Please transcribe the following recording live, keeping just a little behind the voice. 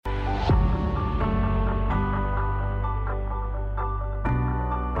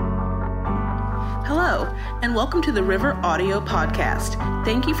Hello, and welcome to the River Audio Podcast.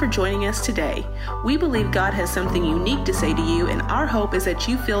 Thank you for joining us today. We believe God has something unique to say to you, and our hope is that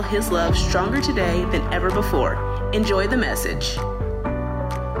you feel His love stronger today than ever before. Enjoy the message.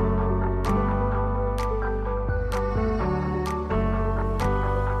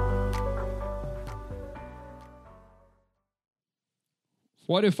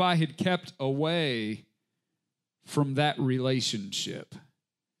 What if I had kept away from that relationship?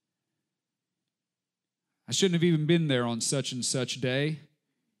 I shouldn't have even been there on such and such day,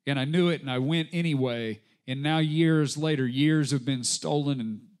 and I knew it, and I went anyway, and now years later, years have been stolen,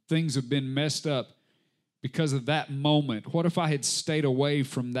 and things have been messed up because of that moment. What if I had stayed away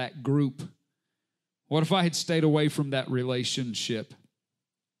from that group? What if I had stayed away from that relationship?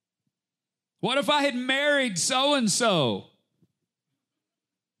 What if I had married so-and-so?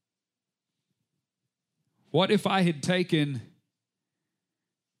 What if I had taken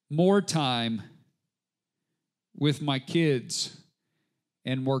more time with my kids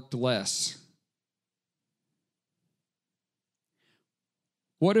and worked less?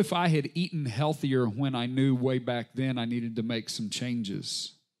 What if I had eaten healthier when I knew way back then I needed to make some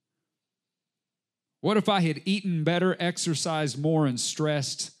changes? What if I had eaten better, exercised more, and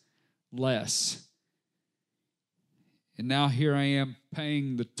stressed less? And now here I am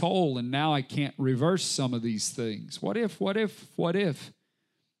paying the toll, and now I can't reverse some of these things. What if? What if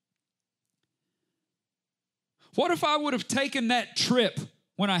I would have taken that trip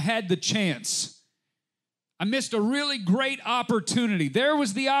when I had the chance? I missed a really great opportunity. There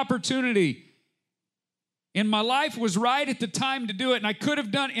was the opportunity. And my life was right at the time to do it, and I could have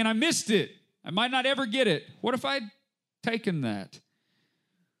done it, and I missed it. I might not ever get it. What if I'd taken that?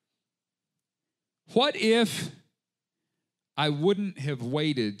 What if I wouldn't have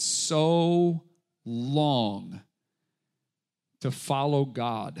waited so long to follow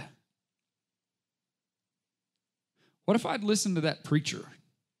God? What if I'd listened to that preacher?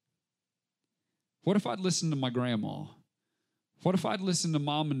 What if I'd listened to my grandma? What if I'd listened to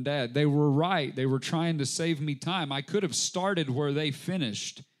mom and dad? They were right. They were trying to save me time. I could have started where they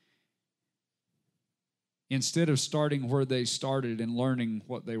finished instead of starting where they started and learning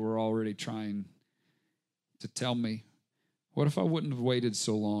what they were already trying to tell me. What if I wouldn't have waited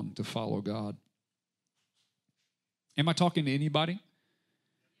so long to follow God? Am I talking to anybody?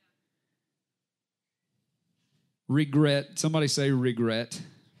 Regret. Somebody say regret.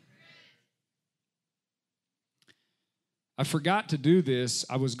 I forgot to do this.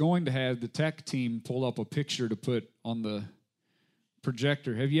 I was going to have the tech team pull up a picture to put on the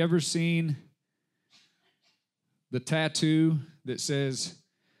projector. Have you ever seen the tattoo that says,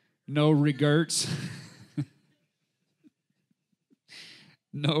 "No regrets"?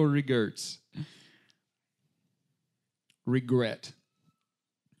 No regrets. Regret.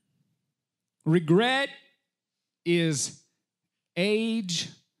 Regret is age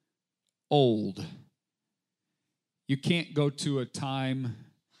old. You can't go to a time,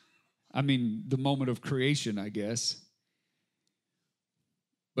 the moment of creation, I guess.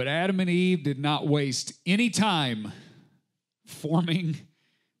 But Adam and Eve did not waste any time forming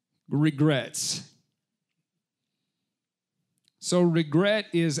regrets. So regret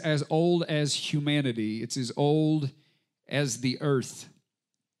is as old as humanity. It's as old as the earth.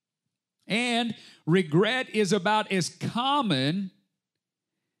 And regret is about as common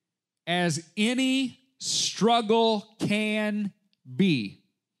as any struggle can be.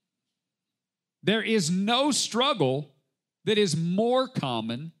 There is no struggle that is more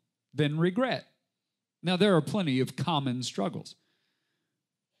common than regret. Now, there are plenty of common struggles,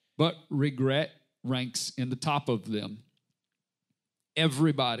 but regret ranks in the top of them.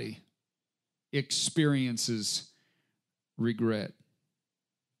 Everybody experiences regret.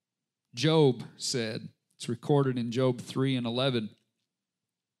 Job said, it's recorded in Job 3:11.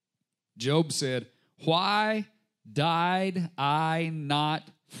 Job said, "Why died I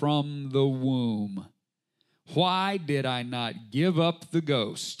not from the womb? Why did I not give up the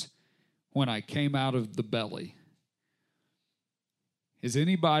ghost when I came out of the belly?" Has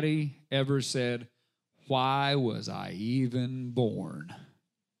anybody ever said, "Why was I even born?"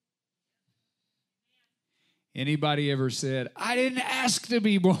 Anybody ever said, "I didn't ask to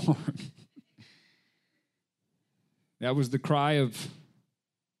be born"? That was the cry of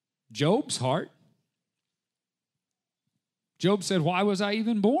Job's heart. Job said, "Why was I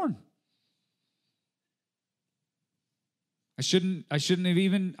even born? I shouldn't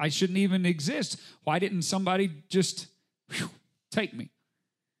even exist. Why didn't somebody just take me?"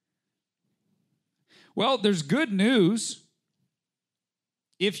 Well, there's good news.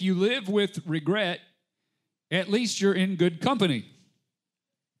 If you live with regret, at least you're in good company.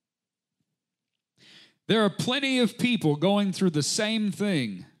 There are plenty of people going through the same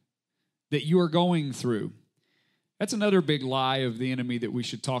thing that you are going through. That's another big lie of the enemy that we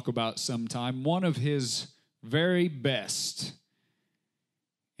should talk about sometime. One of his very best.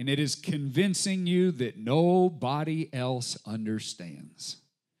 And it is convincing you that nobody else understands.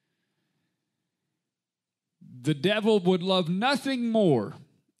 The devil would love nothing more.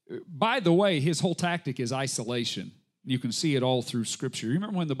 By the way, his whole tactic is isolation. You can see it all through Scripture. You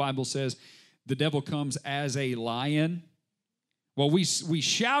remember when the Bible says the devil comes as a lion? Well, we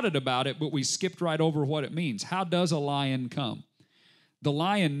shouted about it, but we skipped right over what it means. How does a lion come? The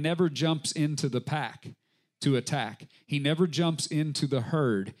lion never jumps into the pack to attack. He never jumps into the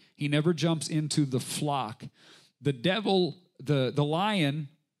herd. He never jumps into the flock. The devil, the lion,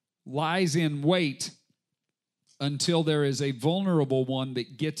 lies in wait until there is a vulnerable one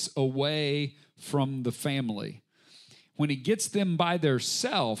that gets away from the family. When he gets them by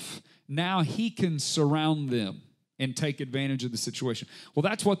theirself, now he can surround them and take advantage of the situation. Well,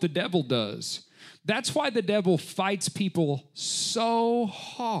 that's what the devil does. That's why the devil fights people so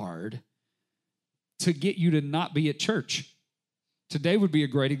hard to get you to not be at church. Today would be a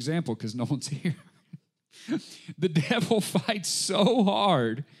great example because no one's here. The devil fights so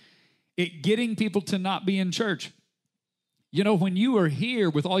hard at getting people to not be in church. You know, when you are here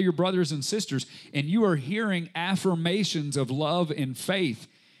with all your brothers and sisters and you are hearing affirmations of love and faith,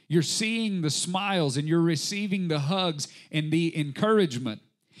 you're seeing the smiles and you're receiving the hugs and the encouragement.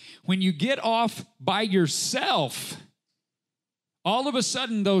 When you get off by yourself, all of a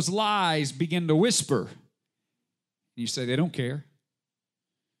sudden those lies begin to whisper. You say, they don't care.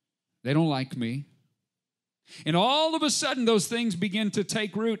 They don't like me. And all of a sudden those things begin to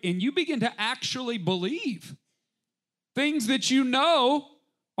take root and you begin to actually believe things that you know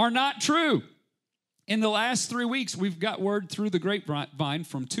are not true. In the last 3 weeks, we've got word through the grapevine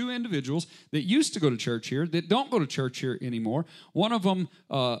from 2 individuals that used to go to church here, that don't go to church here anymore. One of them,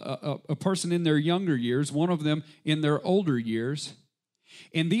 a person in their younger years, one of them in their older years.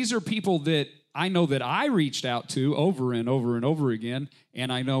 And these are people that I know that I reached out to over and over and over again,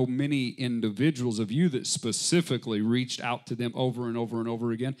 and I know many individuals of you that specifically reached out to them over and over and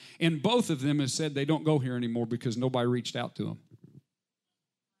over again. And both of them have said they don't go here anymore because nobody reached out to them.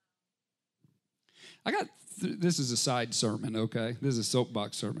 This is a side sermon, okay? This is a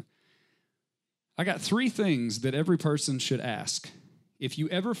soapbox sermon. I got 3 things that every person should ask. If you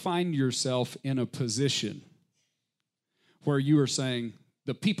ever find yourself in a position where you are saying,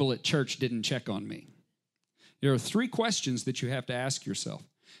 the people at church didn't check on me, there are 3 questions that you have to ask yourself.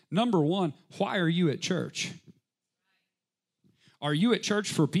 Number 1, why are you at church? Are you at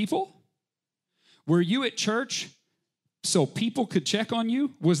church for people? Were you at church so people could check on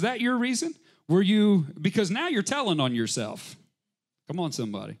you? Was that your reason? Were you, because now you're telling on yourself. Come on,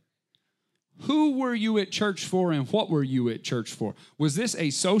 somebody. Who were you at church for and what were you at church for? Was this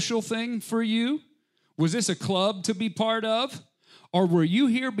a social thing for you? Was this a club to be part of? Or were you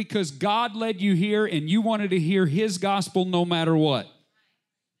here because God led you here and you wanted to hear His gospel no matter what?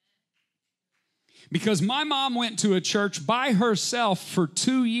 Because my mom went to a church by herself for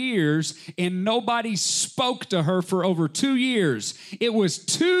 2 years and nobody spoke to her for over 2 years. It was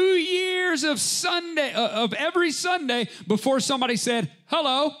 2 years of every Sunday before somebody said,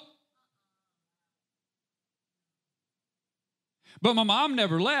 hello. But my mom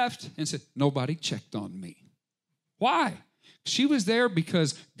never left and said, nobody checked on me. Why? She was there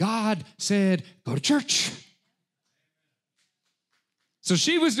because God said, go to church. So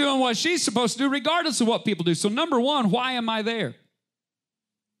she was doing what she's supposed to do regardless of what people do. So number 1, why am I there?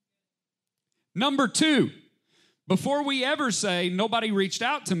 Number 2, before we ever say nobody reached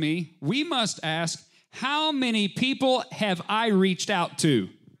out to me, we must ask, how many people have I reached out to?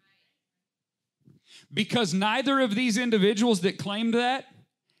 Because neither of these individuals that claimed that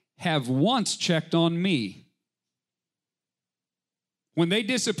have once checked on me. When they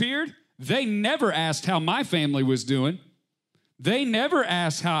disappeared, they never asked how my family was doing. They never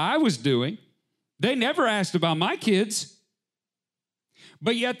asked how I was doing. They never asked about my kids.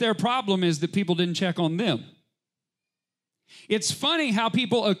 But yet their problem is that people didn't check on them. It's funny how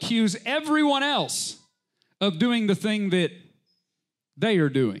people accuse everyone else of doing the thing that they are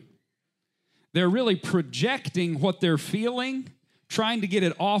doing. They're really projecting what they're feeling, trying to get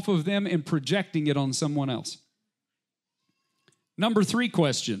it off of them and projecting it on someone else. Number 3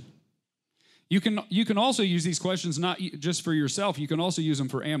 question. You can also use these questions not just for yourself. You can also use them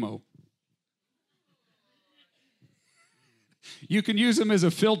for ammo. You can use them as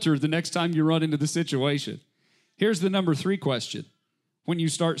a filter the next time you run into the situation. Here's the number 3 question. When you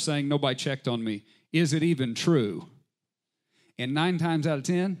start saying, nobody checked on me, is it even true? And 9 times out of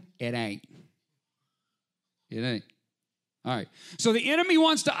 10, it ain't. It ain't. All right. So the enemy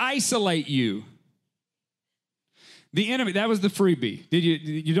wants to isolate you. The enemy, that was the freebie.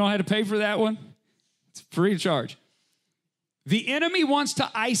 You don't have to pay for that one? It's free of charge. The enemy wants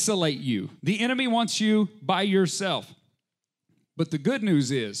to isolate you. The enemy wants you by yourself. But the good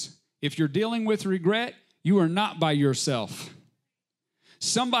news is, if you're dealing with regret, you are not by yourself.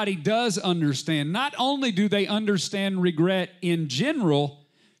 Somebody does understand. Not only do they understand regret in general,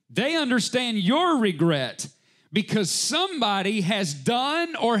 they understand your regret because somebody has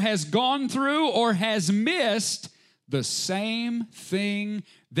done or has gone through or has missed the same thing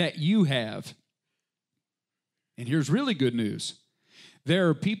that you have. And here's really good news. There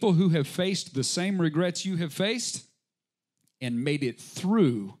are people who have faced the same regrets you have faced and made it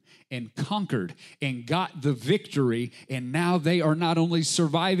through and conquered and got the victory. And now they are not only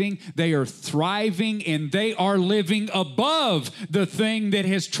surviving, they are thriving and they are living above the thing that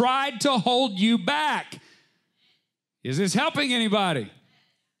has tried to hold you back. Is this helping anybody?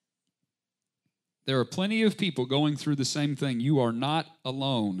 There are plenty of people going through the same thing. You are not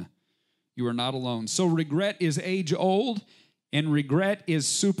alone. You are not alone. So regret is age old and regret is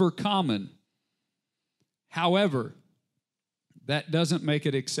super common. However, that doesn't make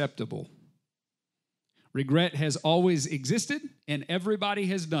it acceptable. Regret has always existed and everybody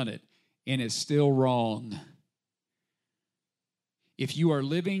has done it and it's still wrong. If you are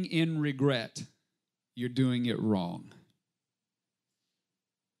living in regret, you're doing it wrong.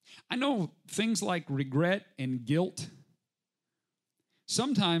 I know things like regret and guilt,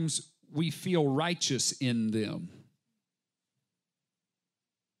 sometimes we feel righteous in them.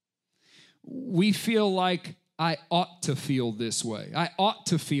 We feel like I ought to feel this way. I ought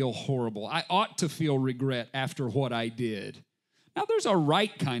to feel horrible. I ought to feel regret after what I did. Now, there's a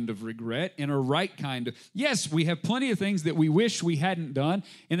right kind of regret and a right kind of, yes, we have plenty of things that we wish we hadn't done,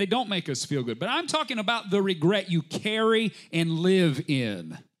 and they don't make us feel good. But I'm talking about the regret you carry and live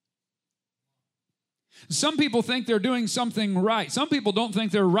in. Some people think they're doing something right. Some people don't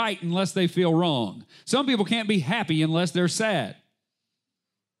think they're right unless they feel wrong. Some people can't be happy unless they're sad.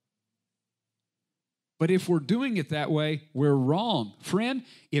 But if we're doing it that way, we're wrong. Friend,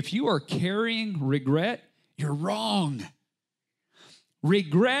 if you are carrying regret, you're wrong.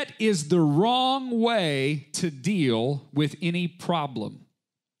 Regret is the wrong way to deal with any problem.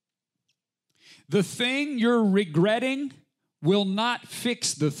 The thing you're regretting will not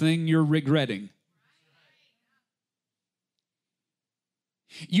fix the thing you're regretting.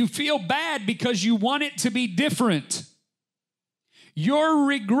 You feel bad because you want it to be different. Your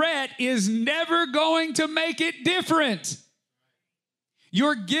regret is never going to make it different.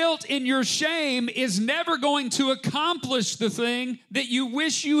 Your guilt and your shame is never going to accomplish the thing that you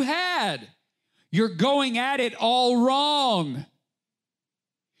wish you had. You're going at it all wrong.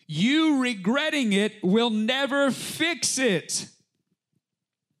 You regretting it will never fix it.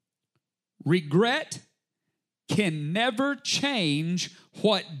 Regret can never change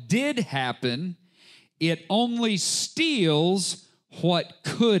what did happen. It only steals what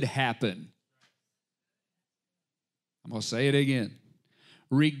could happen. I'm going to say it again.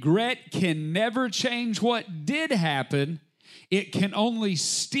 Regret can never change what did happen. It only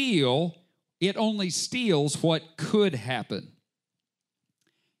steals what could happen.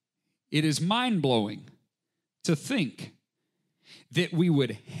 It is mind-blowing to think that we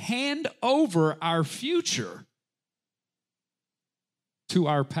would hand over our future to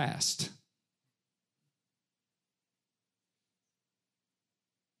our past.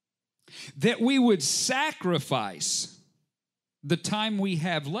 That we would sacrifice the time we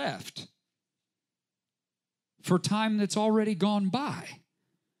have left for time that's already gone by.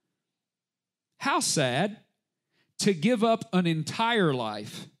 How sad to give up an entire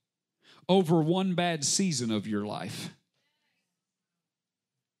life over one bad season of your life.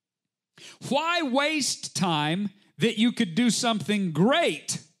 Why waste time that you could do something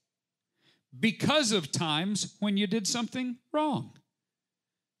great because of times when you did something wrong?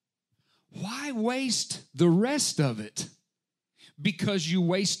 Why waste the rest of it because you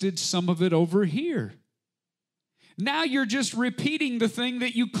wasted some of it over here? Now you're just repeating the thing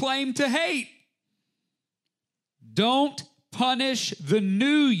that you claim to hate. Don't punish the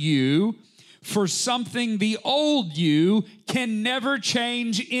new you for something the old you can never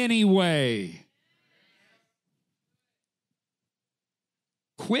change anyway.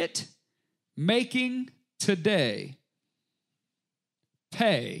 Quit making today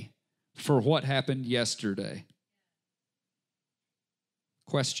pay for what happened yesterday.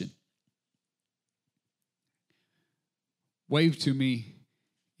 Question. Wave to me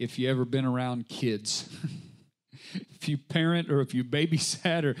if you ever been around kids. if you parent or if you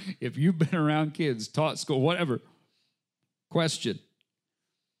babysat or if you've been around kids, taught school, whatever. Question.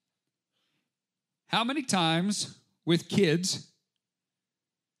 How many times with kids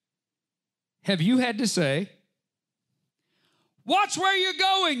have you had to say, watch where you're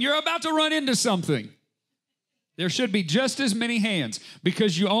going, you're about to run into something? There should be just as many hands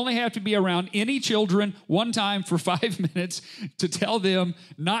because you only have to be around any children one time for 5 minutes to tell them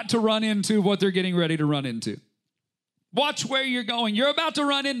not to run into what they're getting ready to run into. Watch where you're going. You're about to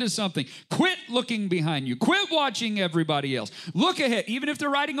run into something. Quit looking behind you. Quit watching everybody else. Look ahead, even if they're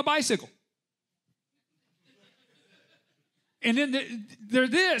riding a bicycle. And then they're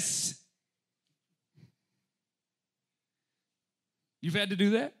this. You've had to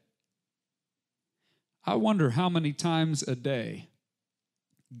do that? I wonder how many times a day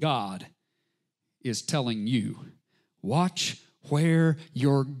God is telling you, watch where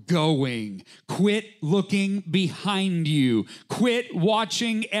you're going. Quit looking behind you. Quit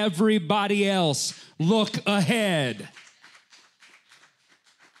watching everybody else. Look ahead.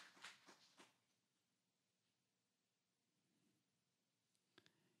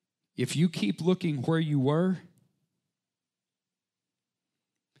 If you keep looking where you were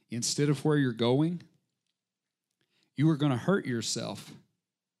instead of where you're going, you are going to hurt yourself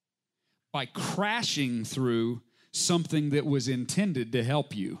by crashing through something that was intended to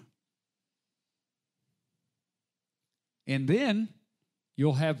help you. And then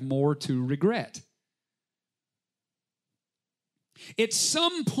you'll have more to regret. At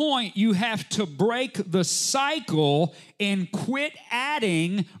some point, you have to break the cycle and quit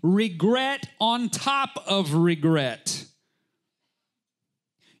adding regret on top of regret.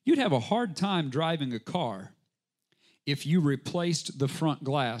 You'd have a hard time driving a car if you replaced the front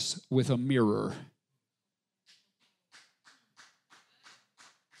glass with a mirror.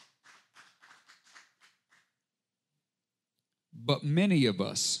 But many of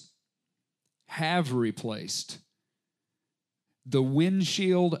us have replaced the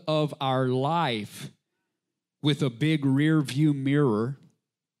windshield of our life with a big rear view mirror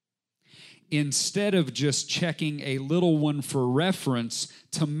instead of just checking a little one for reference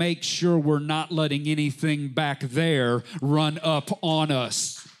to make sure we're not letting anything back there run up on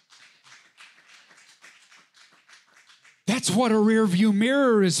us. That's what a rear view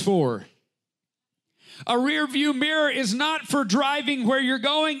mirror is for. A rear view mirror is not for driving where you're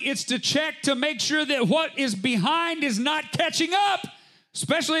going. It's to check to make sure that what is behind is not catching up,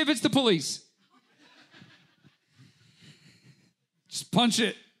 especially if it's the police. Just punch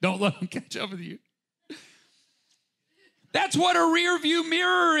it. Don't let them catch up with you. That's what a rear view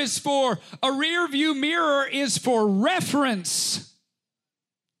mirror is for. A rear view mirror is for reference,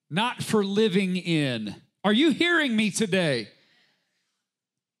 not for living in. Are you hearing me today?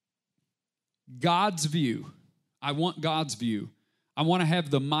 God's view. I want God's view. I want to have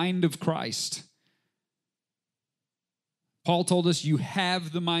the mind of Christ. Paul told us you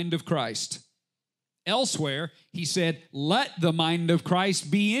have the mind of Christ. Elsewhere, he said, let the mind of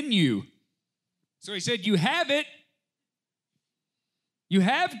Christ be in you. So he said, you have it. You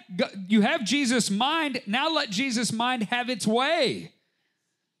have Jesus' mind. Now let Jesus' mind have its way.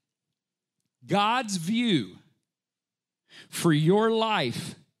 God's view for your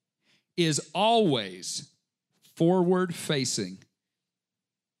life is always forward-facing.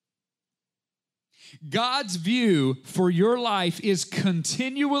 God's view for your life is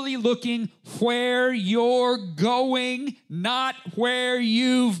continually looking where you're going, not where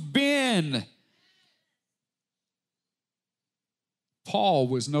you've been. Paul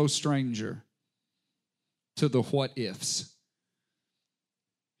was no stranger to the what-ifs.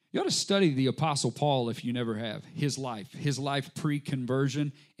 You ought to study the Apostle Paul if you never have. His life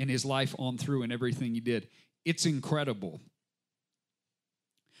pre-conversion and his life on through and everything he did. It's incredible.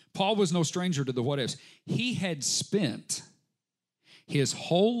 Paul was no stranger to the what-ifs. He had spent his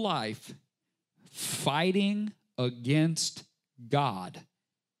whole life fighting against God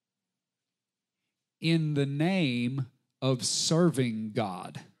in the name of serving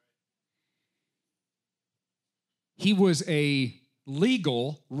God. He was a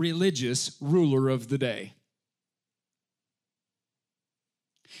legal, religious ruler of the day.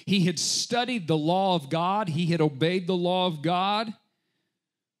 He had studied the law of God. He had obeyed the law of God.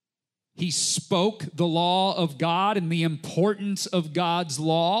 He spoke the law of God and the importance of God's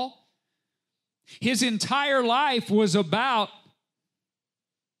law. His entire life was about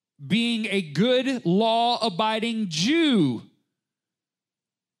being a good, law-abiding Jew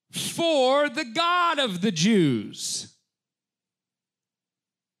for the God of the Jews.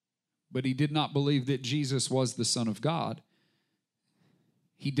 But he did not believe that Jesus was the Son of God.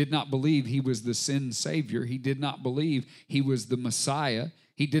 He did not believe he was the sin savior. He did not believe he was the Messiah.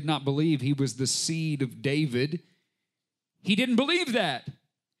 He did not believe he was the seed of David. He didn't believe that.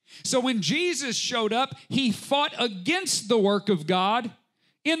 So when Jesus showed up, he fought against the work of God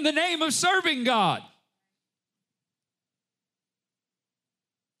in the name of serving God.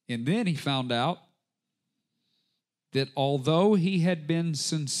 And then he found out that although he had been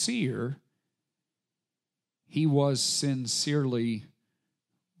sincere, he was sincerely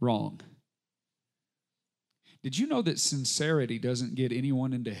wrong. Did you know that sincerity doesn't get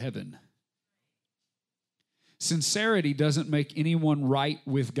anyone into heaven? Sincerity doesn't make anyone right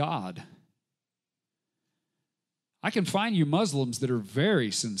with God. I can find you Muslims that are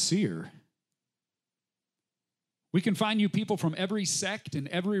very sincere. We can find you people from every sect and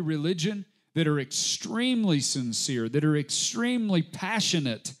every religion that are extremely sincere, that are extremely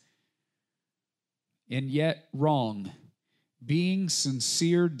passionate, and yet wrong. Being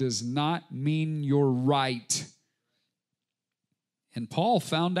sincere does not mean you're right. And Paul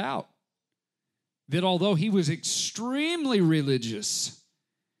found out that although he was extremely religious,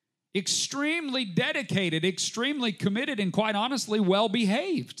 extremely dedicated, extremely committed, and quite honestly,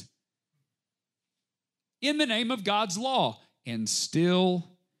 well-behaved in the name of God's law, and still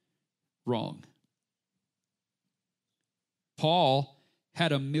wrong. Paul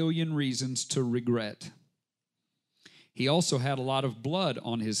had a million reasons to regret. He also had a lot of blood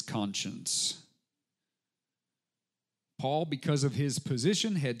on his conscience. Paul, because of his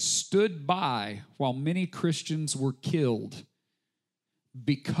position, had stood by while many Christians were killed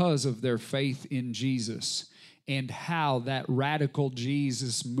because of their faith in Jesus, and how that radical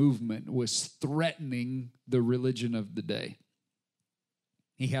Jesus movement was threatening the religion of the day.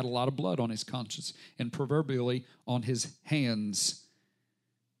 He had a lot of blood on his conscience and proverbially on his hands.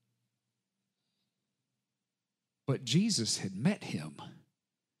 But Jesus had met him.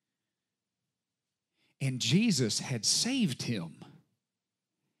 And Jesus had saved him.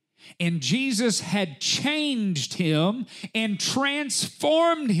 And Jesus had changed him and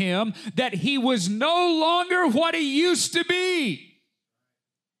transformed him that he was no longer what he used to be.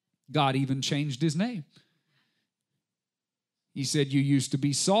 God even changed his name. He said, you used to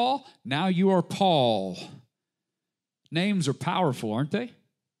be Saul, now you are Paul. Names are powerful, aren't they?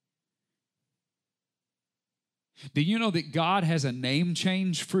 Do you know that God has a name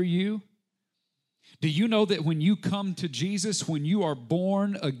change for you? Do you know that when you come to Jesus, when you are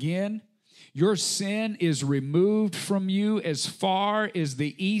born again, your sin is removed from you as far as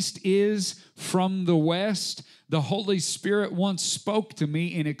the east is from the west? The Holy Spirit once spoke to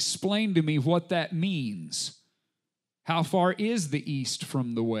me and explained to me what that means. How far is the east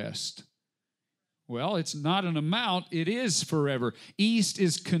from the west? Well, it's not an amount, it is forever. East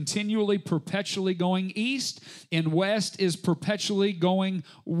is continually, perpetually going east, and west is perpetually going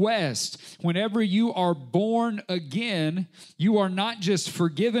west. Whenever you are born again, you are not just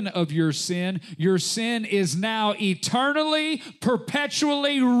forgiven of your sin is now eternally,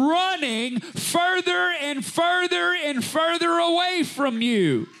 perpetually running further and further and further away from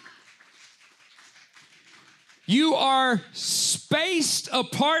you. You are spaced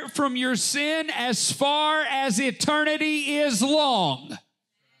apart from your sin as far as eternity is long.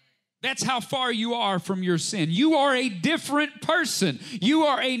 That's how far you are from your sin. You are a different person. You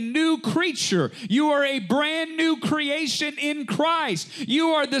are a new creature. You are a brand new creation in Christ. You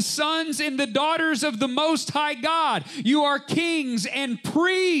are the sons and the daughters of the Most High God. You are kings and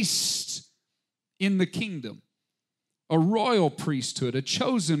priests in the kingdom. A royal priesthood, a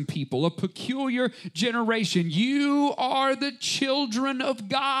chosen people, a peculiar generation. You are the children of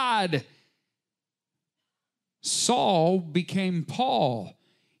God. Saul became Paul.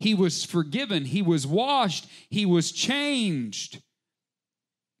 He was forgiven. He was washed. He was changed.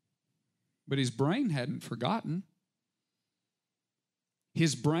 But his brain hadn't forgotten.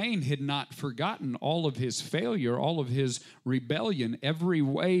 His brain had not forgotten all of his failure, all of his rebellion, every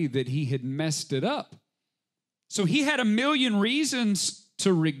way that he had messed it up. So he had a million reasons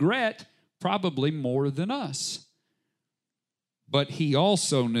to regret, probably more than us. But he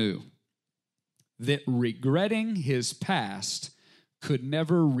also knew that regretting his past could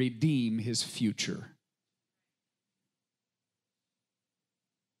never redeem his future.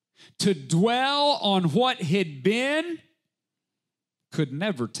 To dwell on what had been could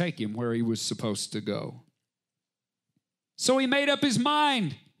never take him where he was supposed to go. So he made up his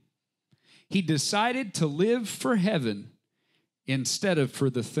mind. He decided to live for heaven instead of for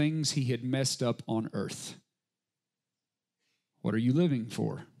the things he had messed up on earth. What are you living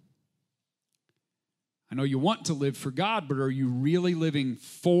for? I know you want to live for God, but are you really living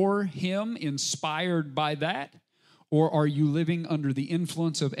for Him, inspired by that? or are you living under the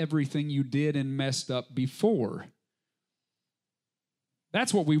influence of everything you did and messed up before?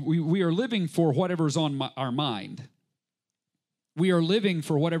 That's what we are living for, whatever's on our mind. We are living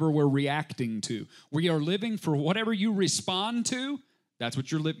for whatever we're reacting to. We are living for whatever you respond to. That's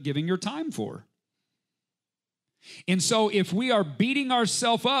what you're giving your time for. And so if we are beating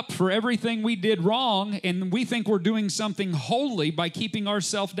ourselves up for everything we did wrong and we think we're doing something holy by keeping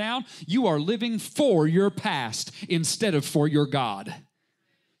ourselves down, you are living for your past instead of for your God.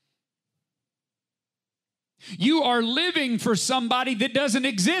 You are living for somebody that doesn't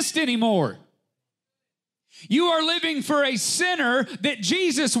exist anymore. You are living for a sinner that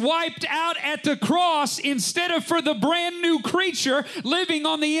Jesus wiped out at the cross instead of for the brand new creature living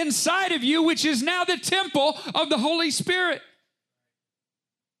on the inside of you, which is now the temple of the Holy Spirit.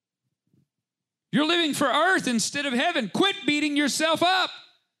 You're living for earth instead of heaven. Quit beating yourself up.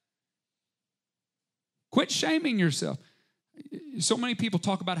 Quit shaming yourself. So many people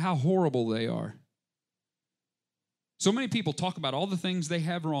talk about how horrible they are. So many people talk about all the things they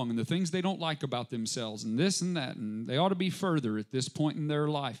have wrong and the things they don't like about themselves and this and that, and they ought to be further at this point in their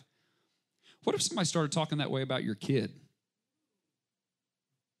life. What if somebody started talking that way about your kid?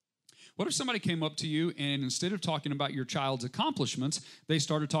 What if somebody came up to you and instead of talking about your child's accomplishments, they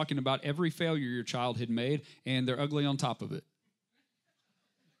started talking about every failure your child had made and they're ugly on top of it?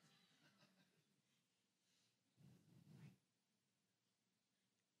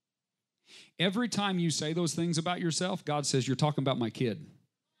 Every time you say those things about yourself, God says, you're talking about my kid.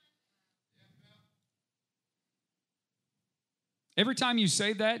 Every time you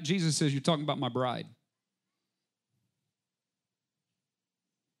say that, Jesus says, you're talking about my bride.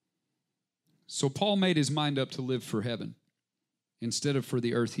 So Paul made his mind up to live for heaven instead of for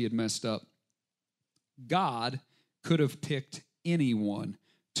the earth he had messed up. God could have picked anyone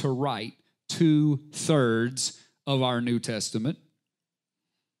to write 2/3 of our New Testament.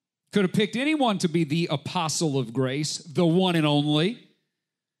 Could have picked anyone to be the apostle of grace, the one and only.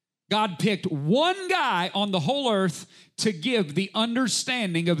 God picked one guy on the whole earth to give the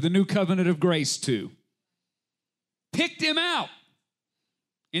understanding of the new covenant of grace to. Picked him out.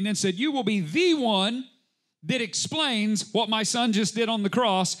 And then said, you will be the one that explains what my son just did on the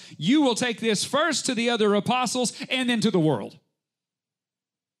cross. You will take this first to the other apostles and then to the world.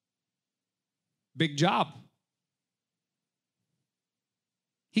 Big job.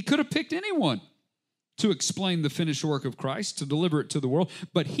 He could have picked anyone to explain the finished work of Christ, to deliver it to the world,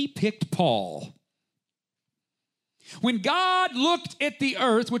 but he picked Paul. When God looked at the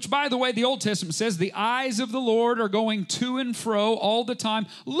earth, which, by the way, the Old Testament says the eyes of the Lord are going to and fro all the time,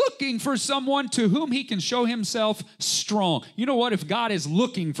 looking for someone to whom he can show himself strong. You know what? If God is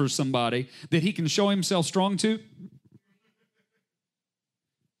looking for somebody that he can show himself strong to,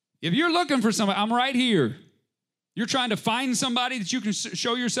 if you're looking for somebody, I'm right here. You're trying to find somebody that you can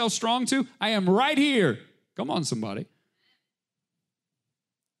show yourself strong to? I am right here. Come on, somebody.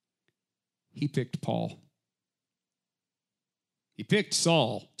 He picked Paul. He picked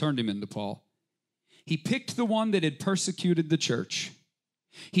Saul, turned him into Paul. He picked the one that had persecuted the church.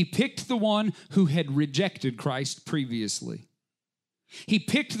 He picked the one who had rejected Christ previously. He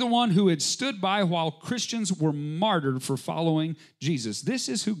picked the one who had stood by while Christians were martyred for following Jesus. This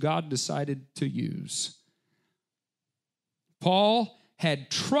is who God decided to use. Paul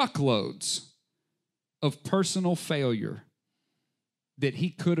had truckloads of personal failure that he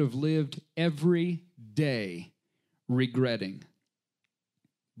could have lived every day regretting.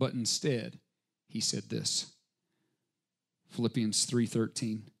 But instead, he said this, Philippians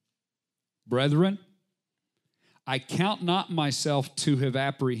 3:13, brethren, I count not myself to have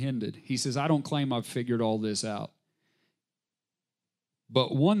apprehended. He says, I don't claim I've figured all this out.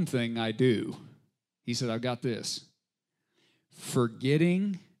 But one thing I do, he said, I've got this.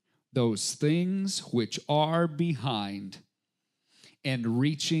 Forgetting those things which are behind and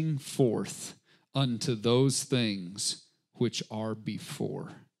reaching forth unto those things which are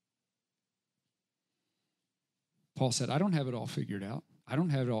before. Paul said, I don't have it all figured out. I don't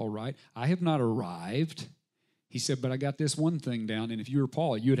have it all right. I have not arrived. He said, but I got this one thing down, and if you were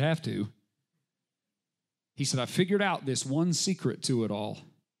Paul, you'd have to. He said, I figured out this one secret to it all.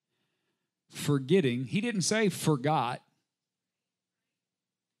 Forgetting. He didn't say forgot.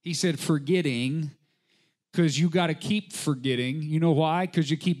 He said forgetting, because you got to keep forgetting. You know why?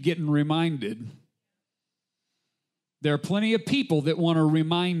 Because you keep getting reminded. There are plenty of people that want to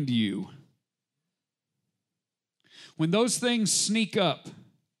remind you. When those things sneak up,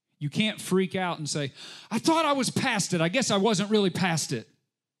 you can't freak out and say, I thought I was past it. I guess I wasn't really past it.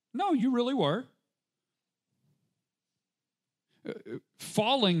 No, you really were.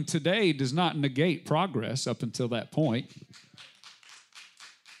 Falling today does not negate progress up until that point.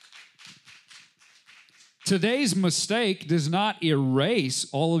 Today's mistake does not erase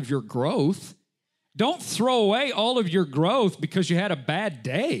all of your growth. Don't throw away all of your growth because you had a bad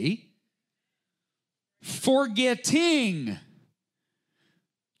day. Forgetting.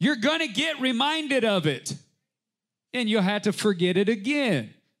 You're going to get reminded of it, and you'll have to forget it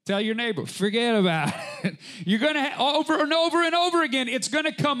again. Tell your neighbor, forget about it. You're going to, over and over and over again, it's going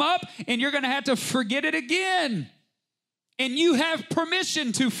to come up, and you're going to have to forget it again. And you have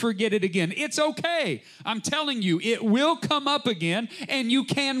permission to forget it again. It's okay. I'm telling you, it will come up again, and you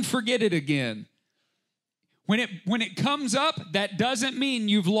can forget it again. When it comes up, that doesn't mean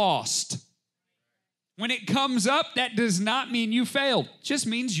you've lost. When it comes up, that does not mean you failed. It just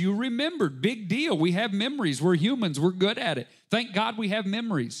means you remembered. Big deal. We have memories. We're humans. We're good at it. Thank God we have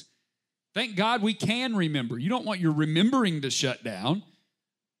memories. Thank God we can remember. You don't want your remembering to shut down.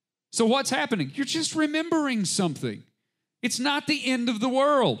 So what's happening? You're just remembering something. It's not the end of the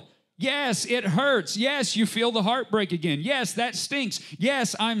world. Yes, it hurts. Yes, you feel the heartbreak again. Yes, that stinks.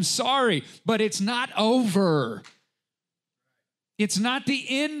 Yes, I'm sorry, but it's not over. It's not the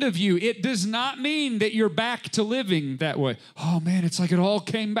end of you. It does not mean that you're back to living that way. Oh man, it's like it all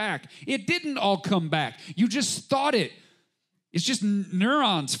came back. It didn't all come back. You just thought it. It's just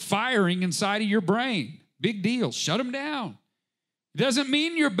neurons firing inside of your brain. Big deal. Shut them down. It doesn't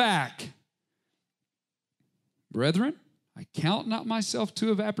mean you're back. Brethren, I count not myself to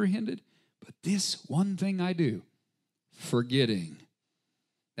have apprehended, but this one thing I do, forgetting.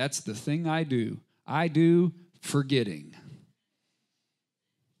 That's the thing I do. I do forgetting.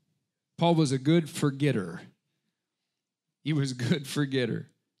 Paul was a good forgetter. He was a good forgetter.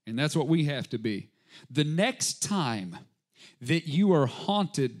 And that's what we have to be. The next time that you are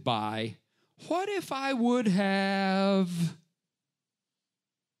haunted by, what if I would have?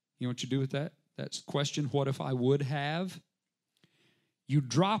 You know what you do with that? That's the question, what if I would have? You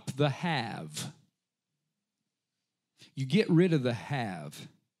drop the have. You get rid of the have.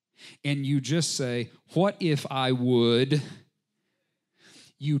 And you just say, what if I would?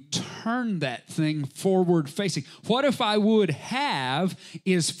 You turn that thing forward facing. What if I would have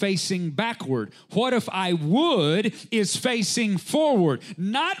is facing backward. What if I would is facing forward.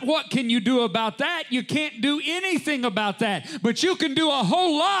 Not what can you do about that. You can't do anything about that. But you can do a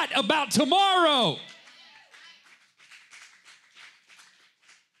whole lot about tomorrow.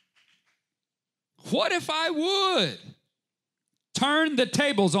 What if I would turn the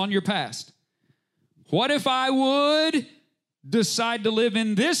tables on your past? What if I would decide to live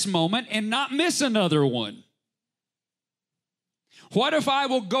in this moment and not miss another one? What if I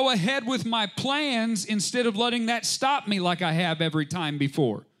will go ahead with my plans instead of letting that stop me like I have every time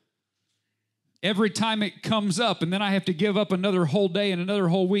before? Every time it comes up, and then I have to give up another whole day and another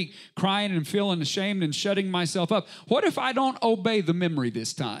whole week crying and feeling ashamed and shutting myself up. What if I don't obey the memory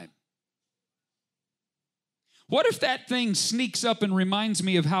this time? What if that thing sneaks up and reminds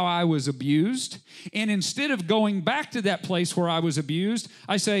me of how I was abused? And instead of going back to that place where I was abused,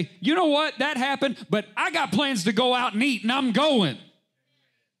 I say, you know what? That happened, but I got plans to go out and eat, and I'm going.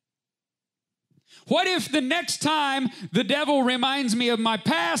 What if the next time the devil reminds me of my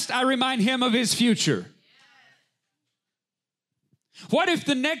past, I remind him of his future? What if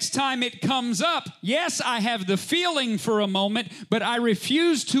the next time it comes up, yes, I have the feeling for a moment, but I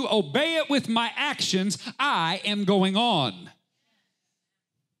refuse to obey it with my actions, I am going on.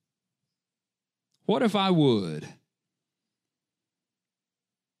 What if I would?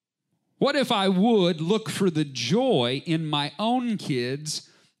 What if I would look for the joy in my own kids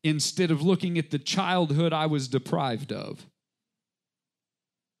instead of looking at the childhood I was deprived of?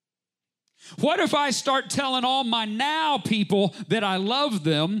 What if I start telling all my now people that I love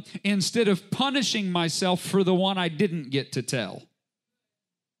them instead of punishing myself for the one I didn't get to tell?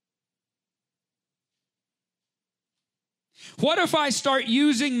 What if I start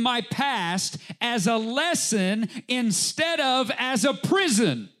using my past as a lesson instead of as a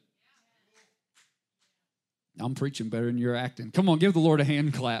prison? I'm preaching better than you're acting. Come on, give the Lord a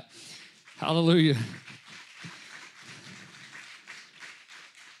hand clap. Hallelujah.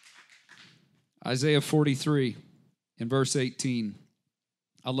 Isaiah 43 in verse 18.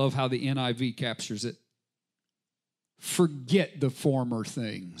 I love how the NIV captures it. Forget the former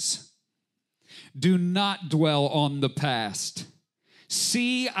things. Do not dwell on the past.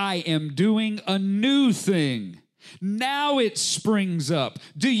 See, I am doing a new thing. Now it springs up.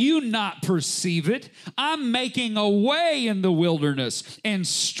 Do you not perceive it? I'm making a way in the wilderness and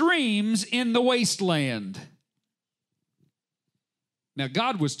streams in the wasteland. Now,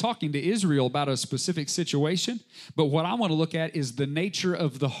 God was talking to Israel about a specific situation, but what I want to look at is the nature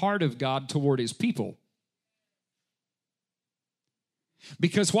of the heart of God toward his people.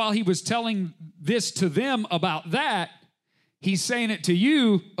 Because while he was telling this to them about that, he's saying it to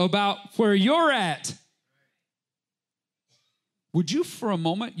you about where you're at. Would you for a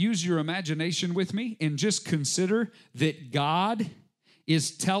moment use your imagination with me and just consider that God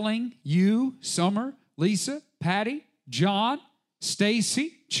is telling you, Summer, Lisa, Patty, John,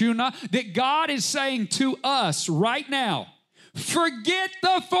 Stacy, Chuna, that God is saying to us right now, forget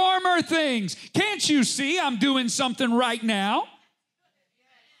the former things. Can't you see I'm doing something right now?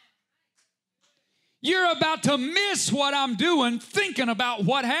 You're about to miss what I'm doing thinking about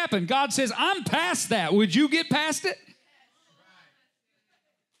what happened. God says, I'm past that. Would you get past it?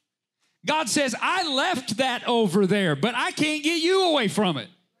 God says, I left that over there, but I can't get you away from it.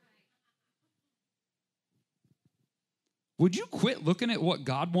 Would you quit looking at what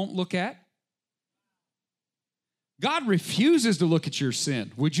God won't look at? God refuses to look at your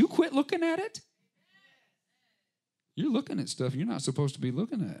sin. Would you quit looking at it? You're looking at stuff you're not supposed to be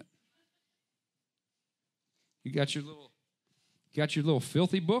looking at. You got your little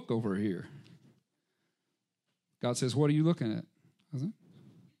filthy book over here. God says, what are you looking at?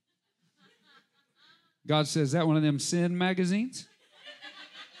 God says, is that one of them sin magazines?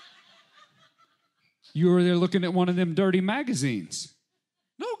 You were there looking at one of them dirty magazines.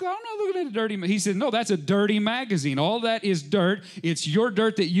 No, God, I'm not looking at a dirty magazine. He said, no, that's a dirty magazine. All that is dirt. It's your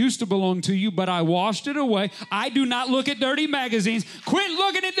dirt that used to belong to you, but I washed it away. I do not look at dirty magazines. Quit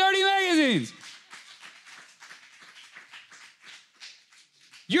looking at dirty magazines.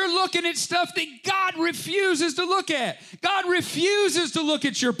 You're looking at stuff that God refuses to look at. God refuses to look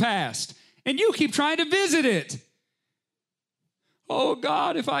at your past, and you keep trying to visit it. Oh,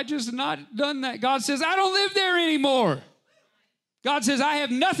 God, if I just not done that. God says, I don't live there anymore. God says, I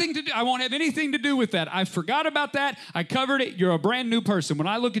have nothing to do. I won't have anything to do with that. I forgot about that. I covered it. You're a brand new person. When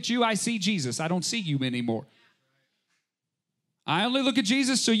I look at you, I see Jesus. I don't see you anymore. I only look at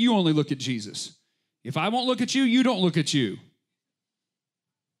Jesus, so you only look at Jesus. If I won't look at you, you don't look at you.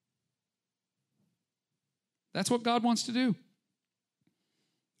 That's what God wants to do.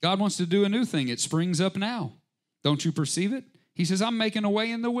 God wants to do a new thing. It springs up now. Don't you perceive it? He says, I'm making a way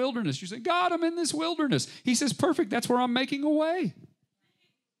in the wilderness. You say, God, I'm in this wilderness. He says, perfect, that's where I'm making a way.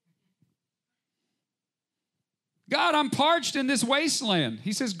 God, I'm parched in this wasteland.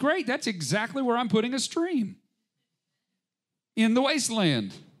 He says, great, that's exactly where I'm putting a stream. In the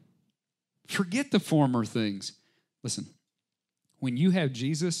wasteland. Forget the former things. Listen, when you have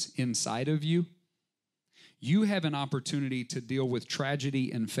Jesus inside of you, you have an opportunity to deal with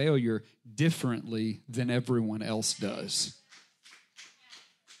tragedy and failure differently than everyone else does.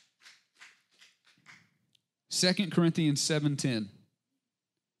 2 Corinthians 7:10.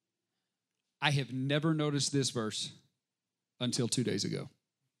 I have never noticed this verse until 2 days ago.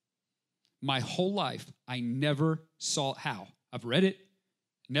 My whole life, I never saw how. I've read it,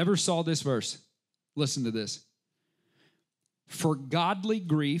 never saw this verse. Listen to this. For godly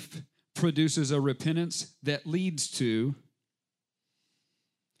grief produces a repentance that leads to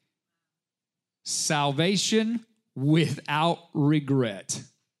salvation without regret.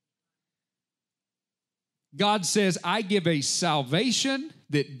 God says, I give a salvation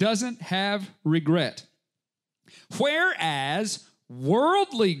that doesn't have regret. Whereas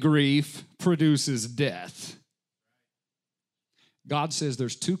worldly grief produces death. God says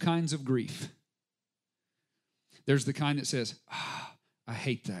there's two kinds of grief. There's the kind that says, I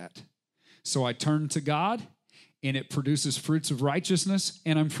hate that. So I turn to God, and it produces fruits of righteousness,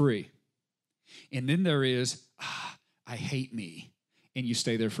 and I'm free. And then there is, I hate me, and you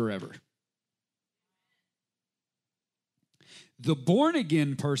stay there forever. The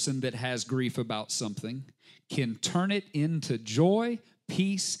born-again person that has grief about something can turn it into joy,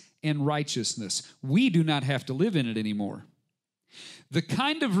 peace, and righteousness. We do not have to live in it anymore. The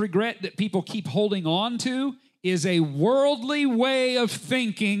kind of regret that people keep holding on to is a worldly way of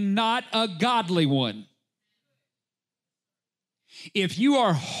thinking, not a godly one. If you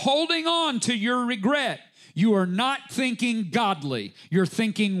are holding on to your regret, you are not thinking godly. You're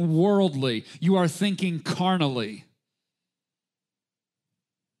thinking worldly. You are thinking carnally.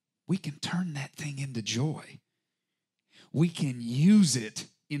 We can turn that thing into joy. We can use it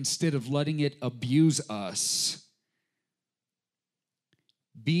instead of letting it abuse us.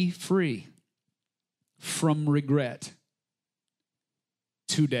 Be free from regret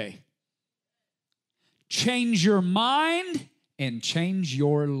today. Change your mind and change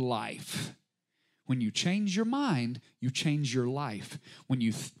your life. When you change your mind, you change your life. When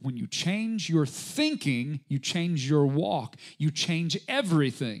you change your thinking, you change your walk. You change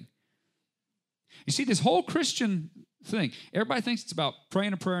everything. You see, this whole Christian thing, everybody thinks it's about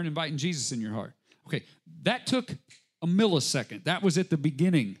praying a prayer and inviting Jesus in your heart. Okay, that took a millisecond. That was at the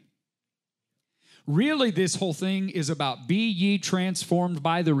beginning. Really, this whole thing is about be ye transformed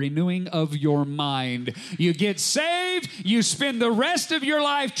by the renewing of your mind. You get saved, you spend the rest of your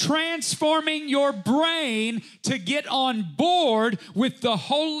life transforming your brain to get on board with the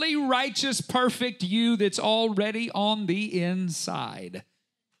holy, righteous, perfect you that's already on the inside.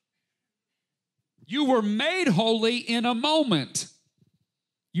 You were made holy in a moment.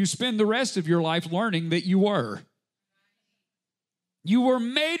 You spend the rest of your life learning that you were. You were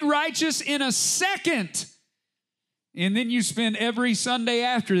made righteous in a second. And then you spend every Sunday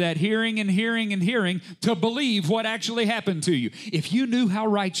after that hearing and hearing and hearing to believe what actually happened to you. If you knew how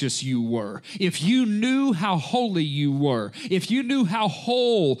righteous you were, if you knew how holy you were, if you knew how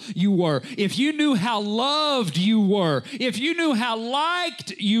whole you were, if you knew how loved you were, if you knew how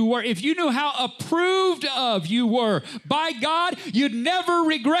liked you were, if you knew how approved of you were by God, you'd never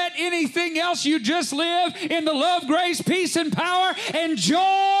regret anything else. You just live in the love, grace, peace, and power and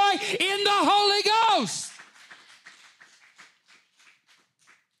joy in the Holy Ghost.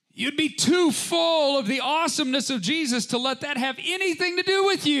 You'd be too full of the awesomeness of Jesus to let that have anything to do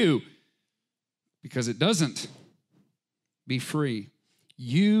with you, because it doesn't. Be free.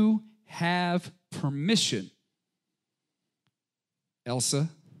 You have permission, Elsa,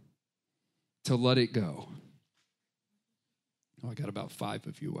 to let it go. Oh, I got about 5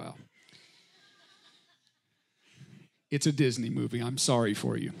 of you. Wow. It's a Disney movie. I'm sorry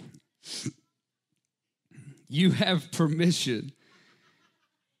for you. You have permission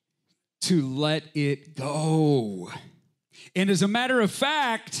to let it go. And as a matter of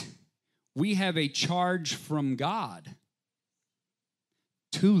fact, we have a charge from God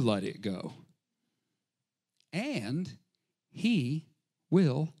to let it go. And He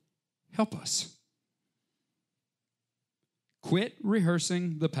will help us. Quit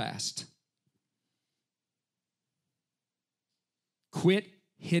rehearsing the past. Quit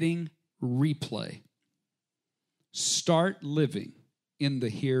hitting replay. Start living in the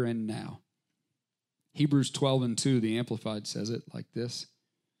here and now. Hebrews 12:2, the Amplified says it like this.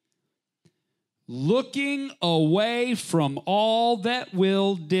 Looking away from all that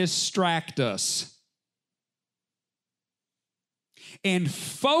will distract us and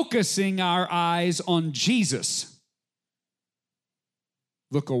focusing our eyes on Jesus.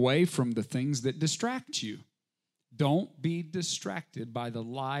 Look away from the things that distract you. Don't be distracted by the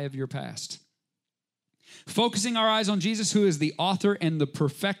lie of your past. Focusing our eyes on Jesus, who is the author and the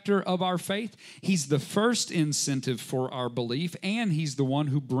perfecter of our faith. He's the first incentive for our belief, and He's the one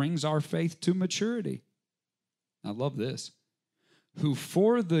who brings our faith to maturity. I love this. Who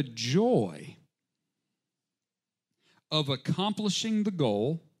for the joy of accomplishing the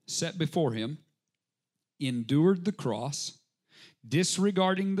goal set before Him, endured the cross,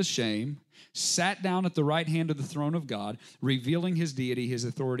 disregarding the shame, sat down at the right hand of the throne of God, revealing His deity, His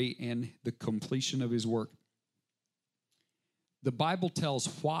authority, and the completion of His work. The Bible tells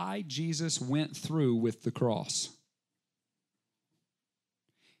why Jesus went through with the cross.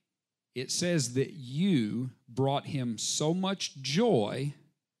 It says that you brought Him so much joy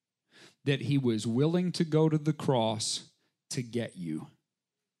that He was willing to go to the cross to get you.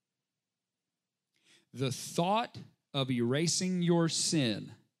 The thought of erasing your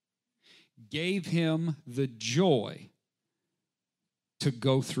sin gave Him the joy to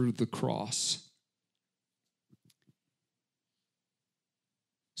go through the cross.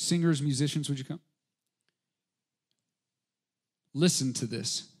 Singers, musicians, would you come? Listen to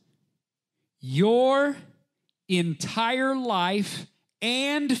this. Your entire life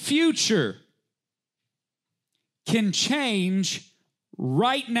and future can change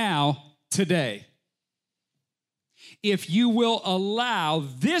right now, today, if you will allow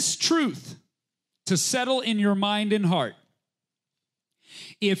this truth to settle in your mind and heart.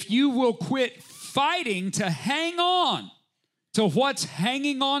 If you will quit fighting to hang on to what's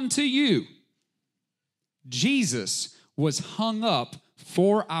hanging on to you. Jesus was hung up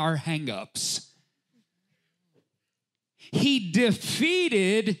for our hang-ups. He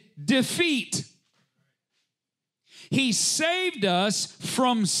defeated defeat. He saved us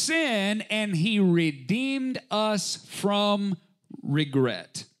from sin, and He redeemed us from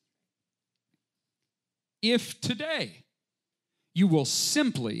regret. If today you will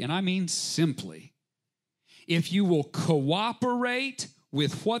simply, and I mean simply, if you will cooperate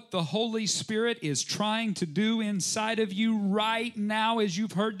with what the Holy Spirit is trying to do inside of you right now as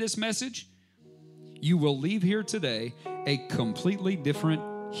you've heard this message, you will leave here today a completely different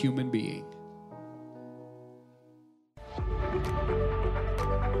human being.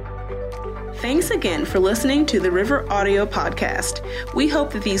 Thanks again for listening to the River Audio Podcast. We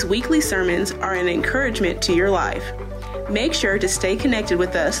hope that these weekly sermons are an encouragement to your life. Make sure to stay connected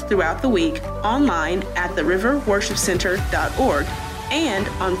with us throughout the week online at theriverworshipcenter.org and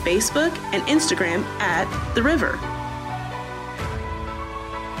on Facebook and Instagram at The River.